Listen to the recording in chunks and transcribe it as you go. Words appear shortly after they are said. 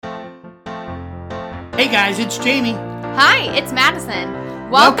Hey guys, it's Jamie. Hi, it's Madison.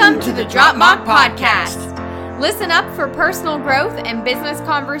 Welcome to the Drop Mock Podcast. Listen up for personal growth and business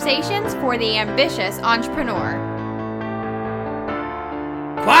conversations for the ambitious entrepreneur.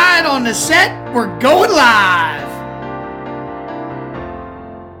 Quiet on the set, we're going live.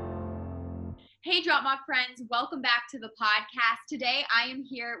 Hey Drop Mock friends, welcome back to the podcast. Today I am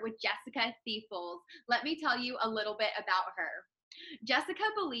here with Jessica Thiefels. Let me tell you a little bit about her. Jessica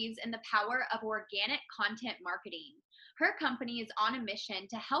believes in the power of organic content marketing. Her company is on a mission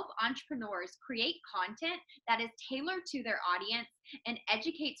to help entrepreneurs create content that is tailored to their audience and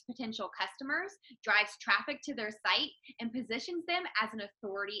educates potential customers, drives traffic to their site, and positions them as an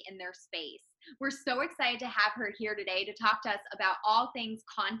authority in their space. We're so excited to have her here today to talk to us about all things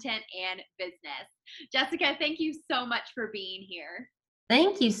content and business. Jessica, thank you so much for being here.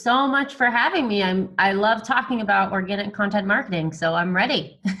 Thank you so much for having me. I love talking about organic content marketing, so I'm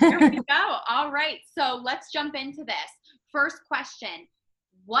ready. There we go. All right. So let's jump into this. First question,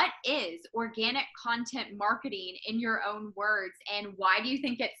 what is organic content marketing in your own words, and why do you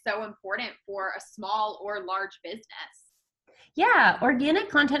think it's so important for a small or large business? Yeah, organic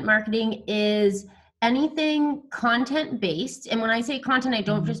content marketing is anything content-based. And when I say content, I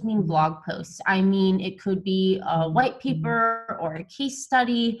don't just mean blog posts. I mean, it could be a white paper or a case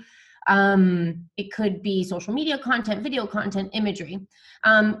study. It could be social media content, video content, imagery.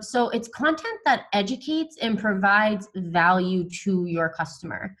 So it's content that educates and provides value to your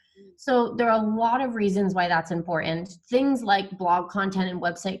customer. So there are a lot of reasons why that's important. Things like blog content and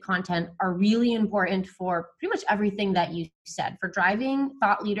website content are really important for pretty much everything that you said, for driving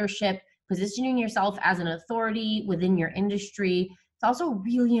thought leadership, positioning yourself as an authority within your industry. It's also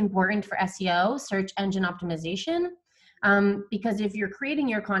really important for SEO, search engine optimization, because if you're creating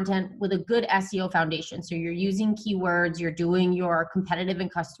your content with a good SEO foundation, so you're using keywords, you're doing your competitive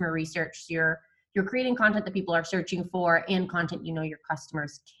and customer research, so you're creating content that people are searching for and content you know your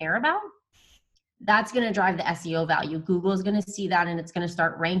customers care about, that's going to drive the SEO value. Google is going to see that and it's going to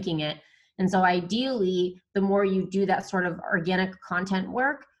start ranking it. And so ideally, the more you do that sort of organic content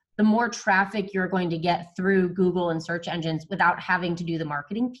work, the more traffic you're going to get through Google and search engines without having to do the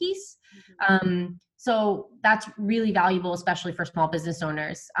marketing piece. So that's really valuable, especially for small business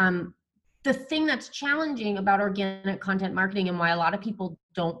owners. The thing that's challenging about organic content marketing and why a lot of people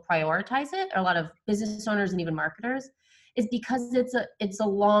don't prioritize it, or a lot of business owners and even marketers, is because it's a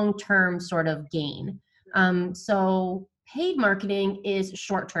long-term sort of gain. So paid marketing is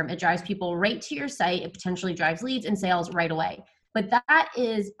short-term. It drives people right to your site. It potentially drives leads and sales right away. But that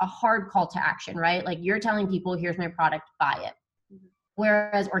is a hard call to action, right? Like you're telling people, here's my product, buy it.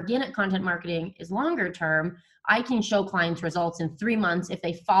 Whereas organic content marketing is longer term. I can show clients results in 3 months if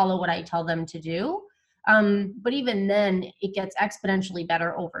they follow what I tell them to do. But even then, it gets exponentially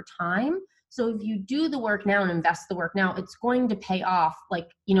better over time. So if you do the work now and invest the work now, it's going to pay off. Like,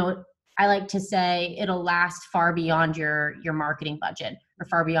 I like to say it'll last far beyond your marketing budget or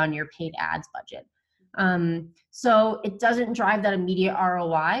far beyond your paid ads budget. So it doesn't drive that immediate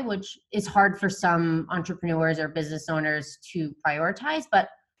ROI, which is hard for some entrepreneurs or business owners to prioritize, but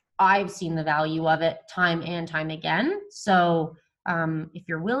I've seen the value of it time and time again. So, if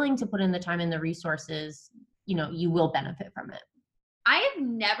you're willing to put in the time and the resources, you will benefit from it. I have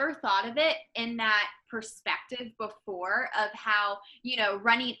never thought of it in that perspective before, of how,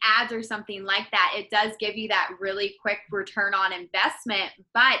 running ads or something like that, it does give you that really quick return on investment,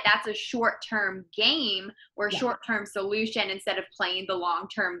 but that's a short-term game or short-term solution instead of playing the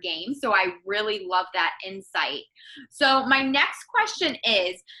long-term game. So I really love that insight. So my next question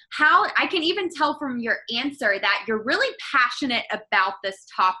is, how I can even tell from your answer that you're really passionate about this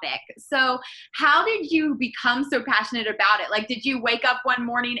topic. So how did you become so passionate about it? Like, did you wake up one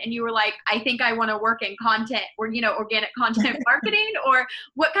morning and you were like, I think I want to work in content or, organic content marketing, or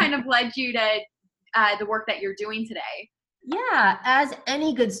what kind of led you to the work that you're doing today? Yeah, as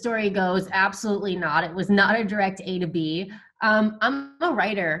any good story goes, absolutely not. It was not a direct A to B. I'm a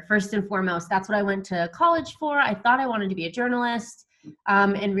writer, first and foremost. That's what I went to college for. I thought I wanted to be a journalist,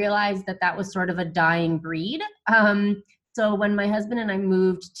 and realized that was sort of a dying breed. So when my husband and I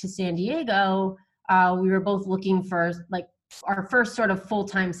moved to San Diego, we were both looking for our first sort of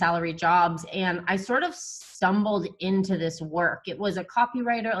full-time salary jobs. And I sort of stumbled into this work. It was a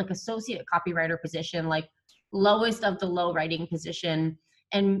copywriter, like associate copywriter position, like lowest of the low writing position.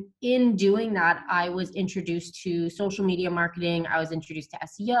 And in doing that, I was introduced to social media marketing. I was introduced to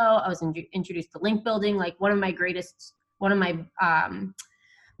SEO. I was introduced to link building. Like one of my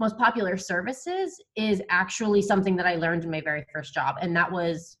most popular services is actually something that I learned in my very first job. And that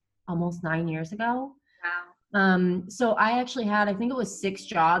was almost 9 years ago. Wow. So I actually had, I think it was 6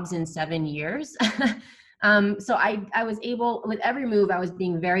 jobs in 7 years. So I was able, with every move, I was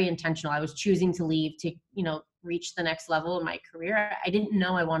being very intentional. I was choosing to leave to, reach the next level in my career. I didn't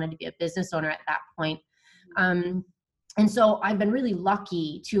know I wanted to be a business owner at that point. And so I've been really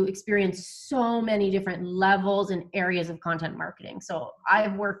lucky to experience so many different levels and areas of content marketing. So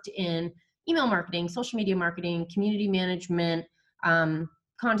I've worked in email marketing, social media marketing, community management,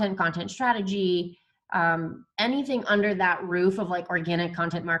 content strategy, anything under that roof of like organic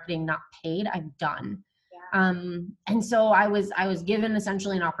content marketing, not paid, I've done. And so I was given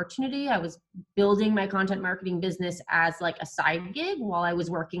essentially an opportunity. I was building my content marketing business as like a side gig while I was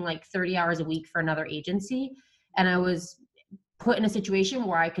working like 30 hours a week for another agency. And I was put in a situation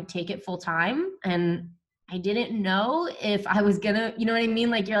where I could take it full time. And I didn't know if I was gonna, you know what I mean?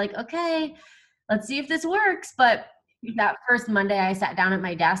 Like, you're like, okay, let's see if this works. But that first Monday I sat down at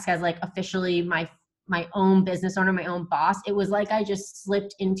my desk as like officially my own business owner, my own boss. It was like I just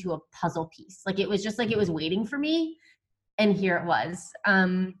slipped into a puzzle piece. Like, it was just like it was waiting for me. And here it was.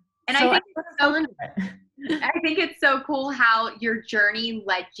 And so I think it's so cool how your journey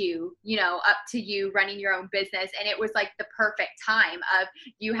led you, up to you running your own business. And it was like the perfect time of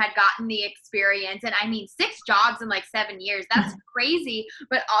you had gotten the experience. And I mean, 6 jobs in like 7 years, that's crazy.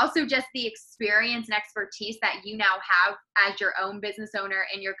 But also just the experience and expertise that you now have as your own business owner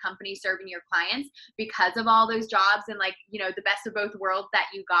in your company serving your clients because of all those jobs and like, the best of both worlds that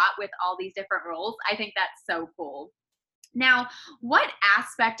you got with all these different roles. I think that's so cool. Now, what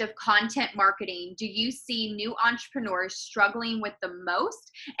aspect of content marketing do you see new entrepreneurs struggling with the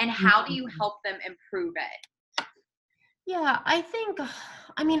most, and how do you help them improve it? Yeah, I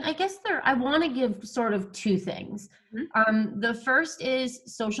guess I want to give sort of 2 things. The first is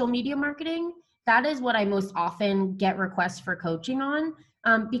social media marketing. That is what I most often get requests for coaching on,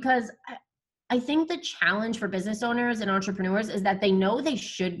 because I think the challenge for business owners and entrepreneurs is that they know they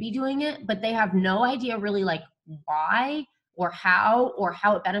should be doing it, but they have no idea really like why or how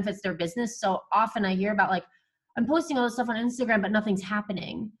it benefits their business. So often I hear about like, I'm posting all this stuff on Instagram, but nothing's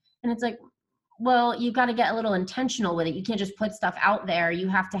happening. And it's like, well, you got to get a little intentional with it. You can't just put stuff out there. You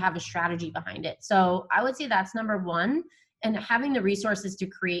have to have a strategy behind it. So I would say that's number 1, and having the resources to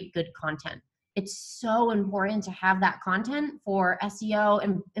create good content. It's so important to have that content for SEO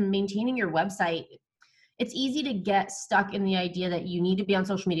and maintaining your website. It's easy to get stuck in the idea that you need to be on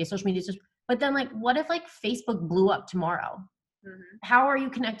social media, but then like, what if like Facebook blew up tomorrow? How are you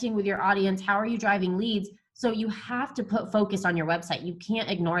connecting with your audience? How are you driving leads? So you have to put focus on your website. You can't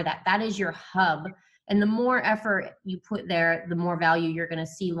ignore that. That is your hub. And the more effort you put there, the more value you're going to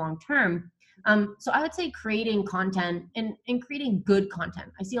see long-term. So I would say creating content and creating good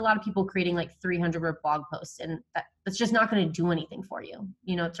content. I see a lot of people creating like 300-word blog posts, and that's just not going to do anything for you.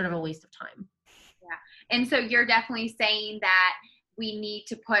 It's sort of a waste of time. Yeah. And so you're definitely saying that we need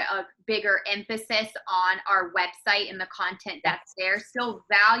to put a bigger emphasis on our website and the content that's there, still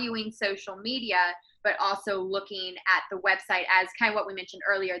valuing social media, but also looking at the website as kind of what we mentioned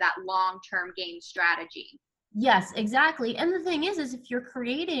earlier, that long-term game strategy. Yes, exactly. And the thing is if you're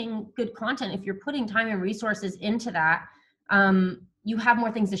creating good content, if you're putting time and resources into that, you have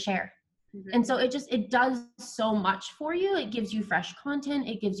more things to share. And so it does so much for you. It gives you fresh content.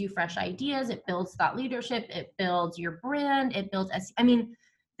 It gives you fresh ideas. It builds thought leadership. It builds your brand. It builds,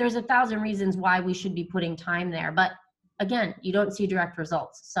 there's 1,000 reasons why we should be putting time there. But again, you don't see direct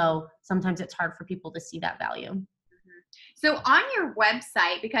results. So sometimes it's hard for people to see that value. So on your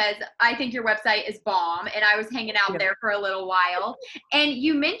website, because I think your website is bomb, and I was hanging out there for a little while, and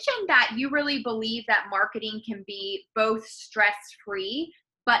you mentioned that you really believe that marketing can be both stress-free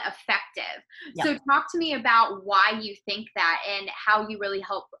but effective. Yep. So talk to me about why you think that and how you really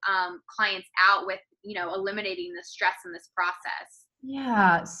help clients out with, eliminating the stress in this process.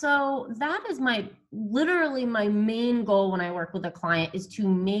 Yeah. So that is literally my main goal when I work with a client, is to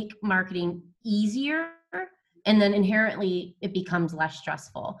make marketing easier, and then inherently it becomes less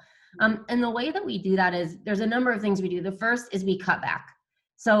stressful. And the way that we do that is there's a number of things we do. The first is we cut back.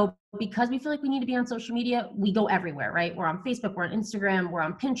 So because we feel like we need to be on social media, we go everywhere, right? We're on Facebook, we're on Instagram, we're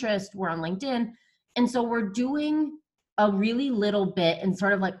on Pinterest, we're on LinkedIn. And so we're doing a really little bit and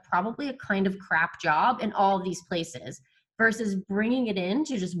sort of like probably a kind of crap job in all of these places versus bringing it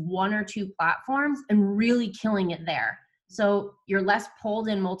into just 1 or 2 platforms and really killing it there. So you're less pulled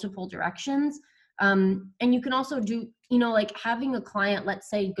in multiple directions. And you can also do, like having a client, let's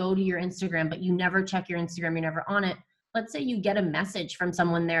say, go to your Instagram, but you never check your Instagram, you're never on it. Let's say you get a message from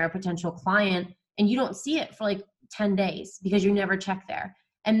someone there, a potential client, and you don't see it for like 10 days because you never check there.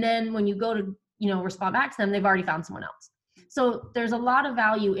 And then when you go to, respond back to them, they've already found someone else. So there's a lot of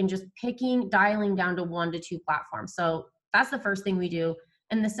value in just dialing down to 1 to 2 platforms. So that's the first thing we do.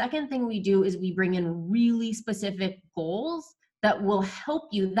 And the second thing we do is we bring in really specific goals that will help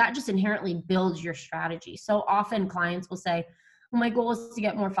you. That just inherently builds your strategy. So often clients will say, well, my goal is to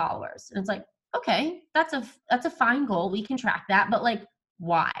get more followers. And it's like, okay, that's a fine goal. We can track that, but like,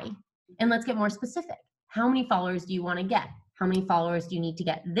 why? And let's get more specific. How many followers do you want to get? How many followers do you need to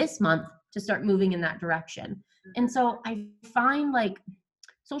get this month to start moving in that direction? And so I find like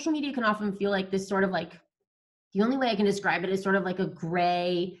social media can often feel like this sort of like, the only way I can describe it is sort of like a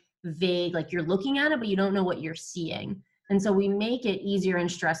gray, vague, like you're looking at it, but you don't know what you're seeing. And so we make it easier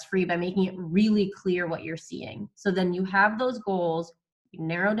and stress-free by making it really clear what you're seeing. So then you have those goals, you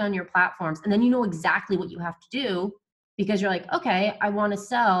narrow down your platforms, and then you know exactly what you have to do, because you're like, okay, I want to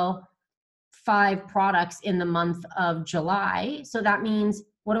sell 5 products in the month of July. So that means,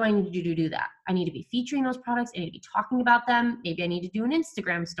 what do I need to do to do that? I need to be featuring those products. I need to be talking about them. Maybe I need to do an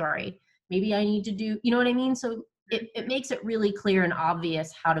Instagram story. Maybe I need to do, you know what I mean? So it makes it really clear and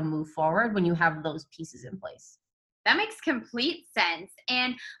obvious how to move forward when you have those pieces in place. That makes complete sense.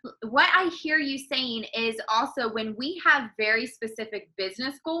 And what I hear you saying is also when we have very specific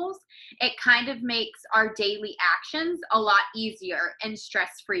business goals, it kind of makes our daily actions a lot easier and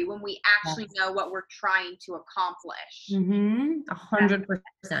stress-free when we actually know what we're trying to accomplish.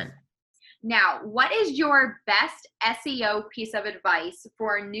 100%. Now, what is your best SEO piece of advice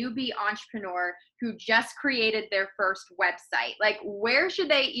for a newbie entrepreneur who just created their first website? Like, where should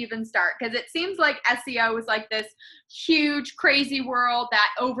they even start? Because it seems like SEO is like this huge, crazy world that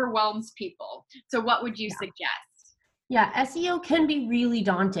overwhelms people. So what would you suggest? Yeah, SEO can be really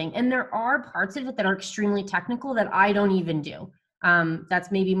daunting. And there are parts of it that are extremely technical that I don't even do.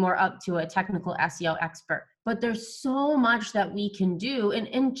 That's maybe more up to a technical SEO expert. But there's so much that we can do.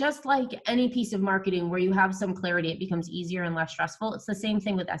 And just like any piece of marketing where you have some clarity, it becomes easier and less stressful. It's the same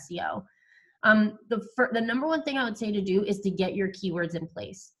thing with SEO. The number one thing I would say to do is to get your keywords in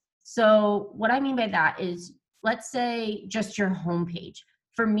place. So what I mean by that is, let's say just your homepage.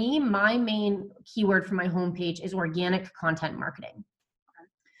 For me, my main keyword for my homepage is organic content marketing.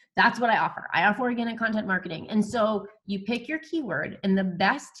 That's what I offer. I offer organic content marketing. And so you pick your keyword, and the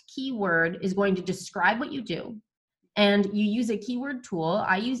best keyword is going to describe what you do. And you use a keyword tool.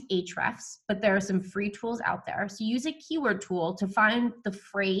 I use Ahrefs, but there are some free tools out there. So you use a keyword tool to find the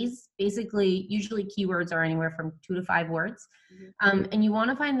phrase. Basically, usually keywords are anywhere from 2 to 5 words. And you want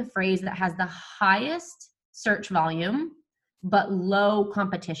to find the phrase that has the highest search volume, but low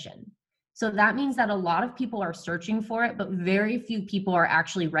competition. So that means that a lot of people are searching for it, but very few people are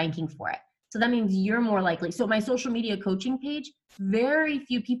actually ranking for it. So that means you're more likely. So my social media coaching page, very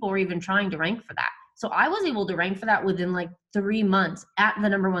few people are even trying to rank for that. So I was able to rank for that within like 3 months at the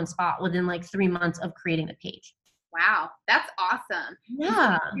 #1 spot within like 3 months of creating the page. Wow, that's awesome.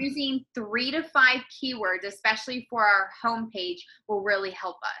 Yeah. Using 3 to 5 keywords, especially for our homepage, will really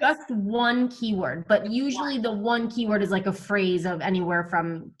help us. Just one keyword, but usually the one keyword is like a phrase of anywhere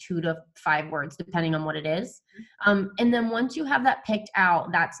from 2 to 5 words, depending on what it is. And then once you have that picked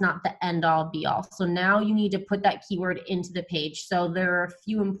out, that's not the end all be all. So now you need to put that keyword into the page. So there are a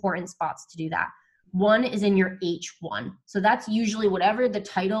few important spots to do that. One is in your H1. So that's usually whatever the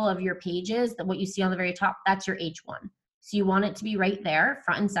title of your page is, that what you see on the very top, that's your H1. So you want it to be right there,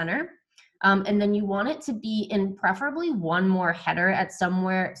 front and center. And then you want it to be in preferably one more header at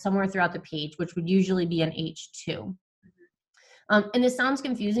somewhere throughout the page, which would usually be an H2. And this sounds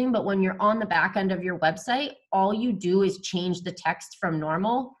confusing, but when you're on the back end of your website, all you do is change the text from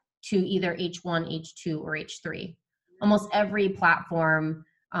normal to either H1, H2, or H3. Almost every platform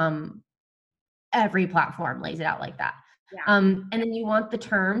lays it out like that. Yeah. And then you want the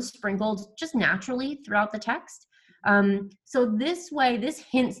terms sprinkled just naturally throughout the text. So this way, this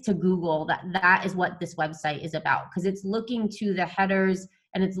hints to Google that is what this website is about, because it's looking to the headers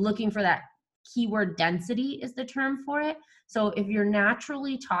and it's looking for that keyword density is the term for it. So if you're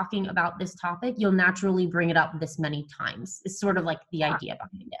naturally talking about this topic, you'll naturally bring it up this many times. It's sort of like the idea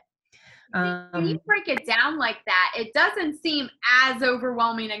behind it. When you break it down like that, it doesn't seem as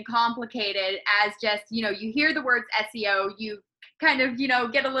overwhelming and complicated as just, you hear the words SEO, you kind of,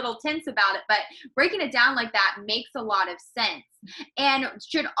 get a little tense about it, but breaking it down like that makes a lot of sense. And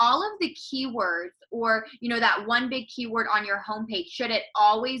should all of the keywords or, that one big keyword on your homepage, should it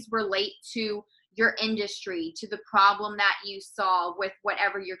always relate to your industry, to the problem that you solve with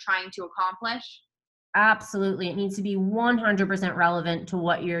whatever you're trying to accomplish? Absolutely. It needs to be 100% relevant to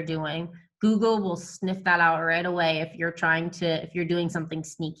what you're doing. Google will sniff that out right away if you're doing something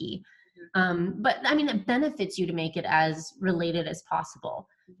sneaky. But I mean, it benefits you to make it as related as possible.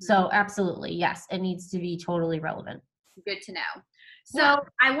 So absolutely, yes, it needs to be totally relevant. good to know. So Yeah.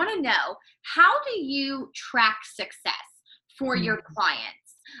 I want to know, how do you track success for your clients?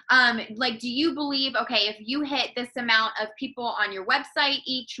 Like, do you believe, okay, if you hit this amount of people on your website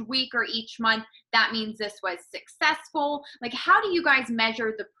each week or each month, that means this was successful? Like, how do you guys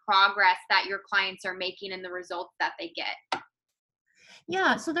measure the progress that your clients are making and the results that they get?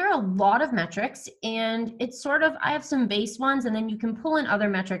 Yeah, so there are a lot of metrics, and it's sort of, I have some base ones, and then you can pull in other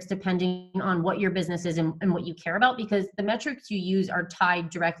metrics depending on what your business is and what you care about, because the metrics you use are tied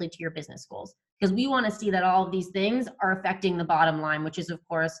directly to your business goals. Because we want to see that all of these things are affecting the bottom line, which is, of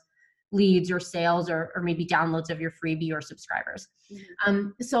course, leads or sales or maybe downloads of your freebie or subscribers.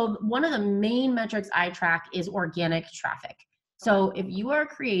 So one of the main metrics I track is organic traffic. So if you are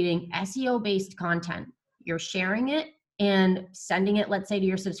creating SEO-based content, you're sharing it and sending it, let's say, to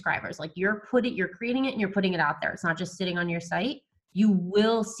your subscribers, like you're creating it and you're putting it out there. It's not just sitting on your site. You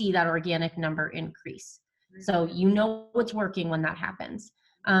will see that organic number increase. So you know what's working when that happens.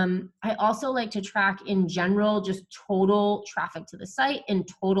 I also like to track in general, just total traffic to the site and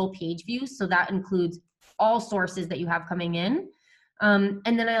total page views. So that includes all sources that you have coming in. And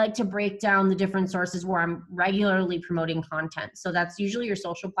then I like to break down the different sources where I'm regularly promoting content. So that's usually your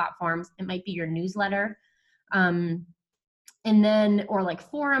social platforms. It might be your newsletter. And then, or like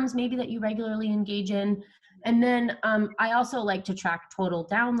forums maybe that you regularly engage in. And then I also like to track total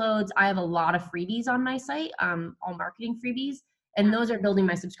downloads. I have a lot of freebies on my site, all marketing freebies, and those are building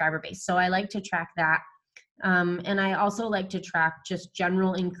my subscriber base. So I like to track that. And I also like to track just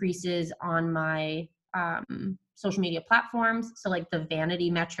general increases on my social media platforms. So like the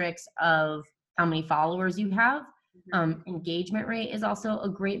vanity metrics of how many followers you have. Engagement rate is also a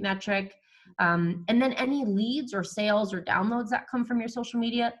great metric. And then any leads or sales or downloads that come from your social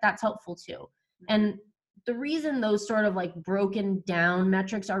media, that's helpful too. And the reason those sort of like broken down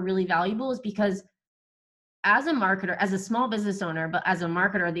metrics are really valuable is because as a marketer, as a small business owner, but as a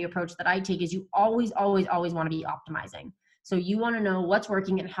marketer, the approach that I take is you always want to be optimizing. So you want to know what's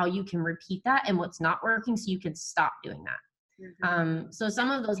working and how you can repeat that and what's not working so you can stop doing that. So some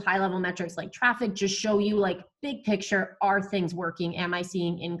of those high level metrics like traffic just show you like big picture, are things working? Am I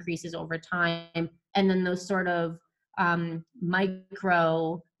seeing increases over time? And then those sort of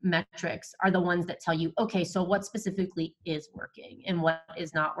micro metrics are the ones that tell you, okay, so what specifically is working and what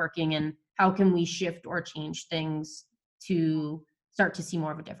is not working, and how can we shift or change things to start to see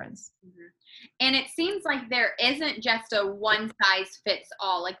more of a difference. And it seems like there isn't just a one size fits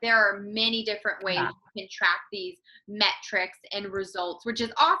all. Like there are many different ways you can track these metrics and results, which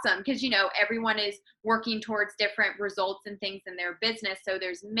is awesome because, you know, everyone is working towards different results and things in their business. So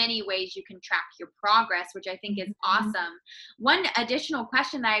there's many ways you can track your progress, which I think is awesome. One additional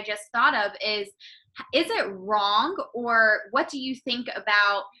question that I just thought of is it wrong, or what do you think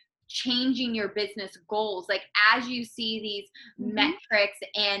about changing your business goals? Like as you see these metrics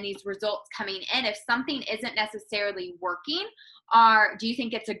and these results coming in, if something isn't necessarily working, do you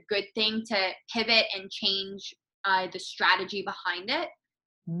think it's a good thing to pivot and change the strategy behind it?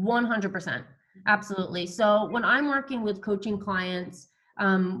 100%. Absolutely. So when I'm working with coaching clients,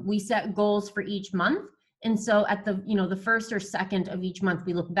 we set goals for each month. And so at the first or second of each month,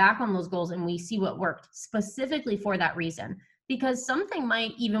 we look back on those goals and we see what worked specifically for that reason. Because something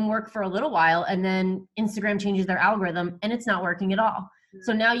might even work for a little while and then Instagram changes their algorithm and it's not working at all.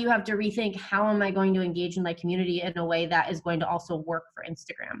 So now you have to rethink, how am I going to engage in my community in a way that is going to also work for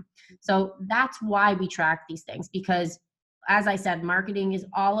Instagram? So that's why we track these things, because as I said, marketing is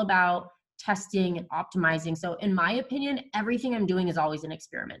all about testing and optimizing. So in my opinion, everything I'm doing is always an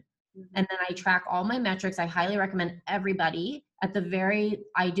experiment. And then I track all my metrics. I highly recommend everybody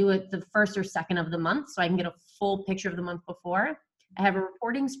I do it the first or second of the month so I can get a full picture of the month before. I have a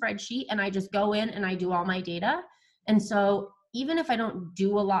reporting spreadsheet and I just go in and I do all my data. And so even if I don't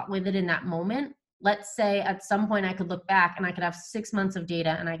do a lot with it in that moment, let's say at some point I could look back and I could have 6 months of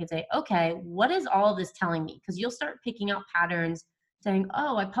data and I could say, okay, what is all of this telling me? Because you'll start picking out patterns saying,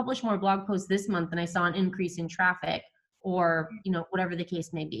 oh, I published more blog posts this month and I saw an increase in traffic, or, whatever the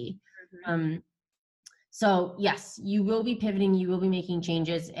case may be. So yes, you will be pivoting, you will be making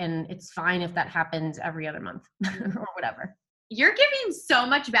changes, and it's fine if that happens every other month or whatever. You're giving so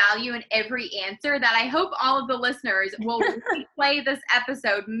much value in every answer that I hope all of the listeners will replay this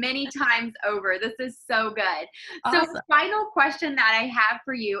episode many times over. This is so good. Awesome. So the final question that I have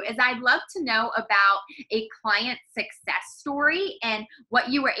for you is I'd love to know about a client success story and what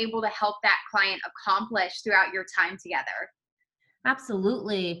you were able to help that client accomplish throughout your time together.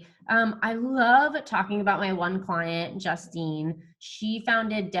 Absolutely. I love talking about my one client, Justine. She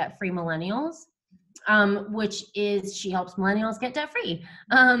founded Debt Free Millennials. which is she helps millennials get debt free.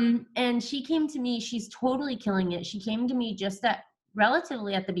 And she came to me, she's totally killing it. She came to me just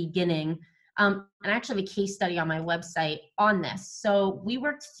relatively at the beginning. And I actually have a case study on my website on this. So we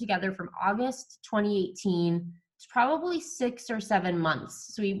worked together from August 2018. It's probably 6 or 7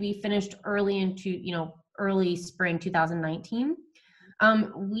 months. So we finished early into, early spring 2019.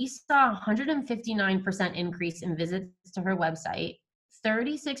 We saw 159% increase in visits to her website,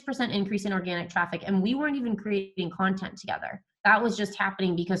 36% increase in organic traffic, and we weren't even creating content together. That was just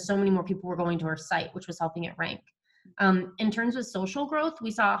happening because so many more people were going to her site, which was helping it rank. In terms of social growth, we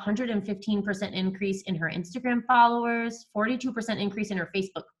saw 115% increase in her Instagram followers, 42% increase in her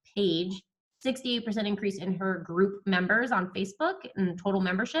Facebook page, 68% increase in her group members on Facebook and total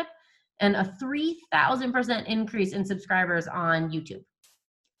membership, and a 3,000% increase in subscribers on YouTube.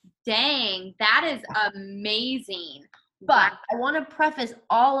 Dang, that is amazing. But I want to preface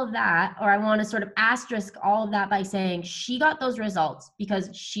all of that, or I want to sort of asterisk all of that by saying she got those results because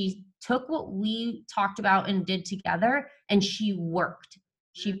she took what we talked about and did together, and she worked.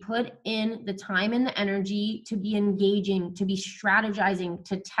 She put in the time and the energy to be engaging, to be strategizing,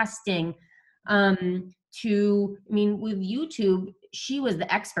 to testing, with YouTube, she was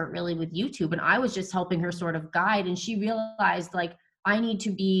the expert really with YouTube, and I was just helping her sort of guide, and she realized like, I need to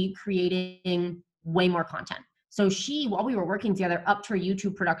be creating way more content. So she, while we were working together, upped her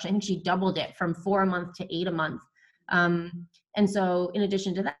YouTube production. I think she doubled it from 4 a month to 8 a month. And so in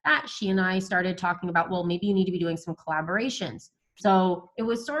addition to that, she and I started talking about, well, maybe you need to be doing some collaborations. So it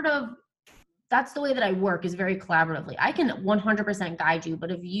was sort of, that's the way that I work, is very collaboratively. I can 100% guide you,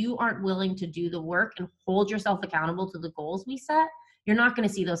 but if you aren't willing to do the work and hold yourself accountable to the goals we set, you're not going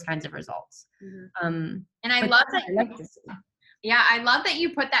to see those kinds of results. And I love that. Yeah, I love that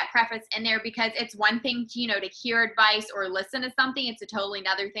you put that preface in there, because it's one thing, to hear advice or listen to something. It's a totally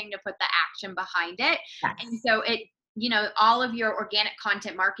another thing to put the action behind it. Yes. And so all of your organic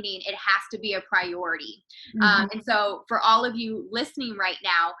content marketing, it has to be a priority. And so for all of you listening right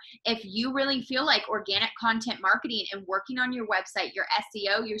now, if you really feel like organic content marketing and working on your website, your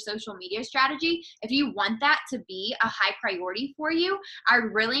SEO, your social media strategy, if you want that to be a high priority for you, I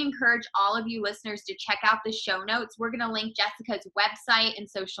really encourage all of you listeners to check out the show notes. We're going to link Jessica's website and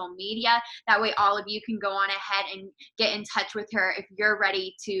social media. That way all of you can go on ahead and get in touch with her if you're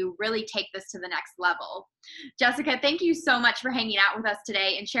ready to really take this to the next level. Jessica, thank you so much for hanging out with us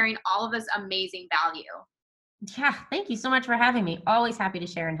today and sharing all of this amazing value. Yeah, thank you so much for having me. Always happy to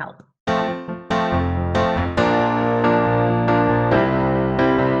share and help.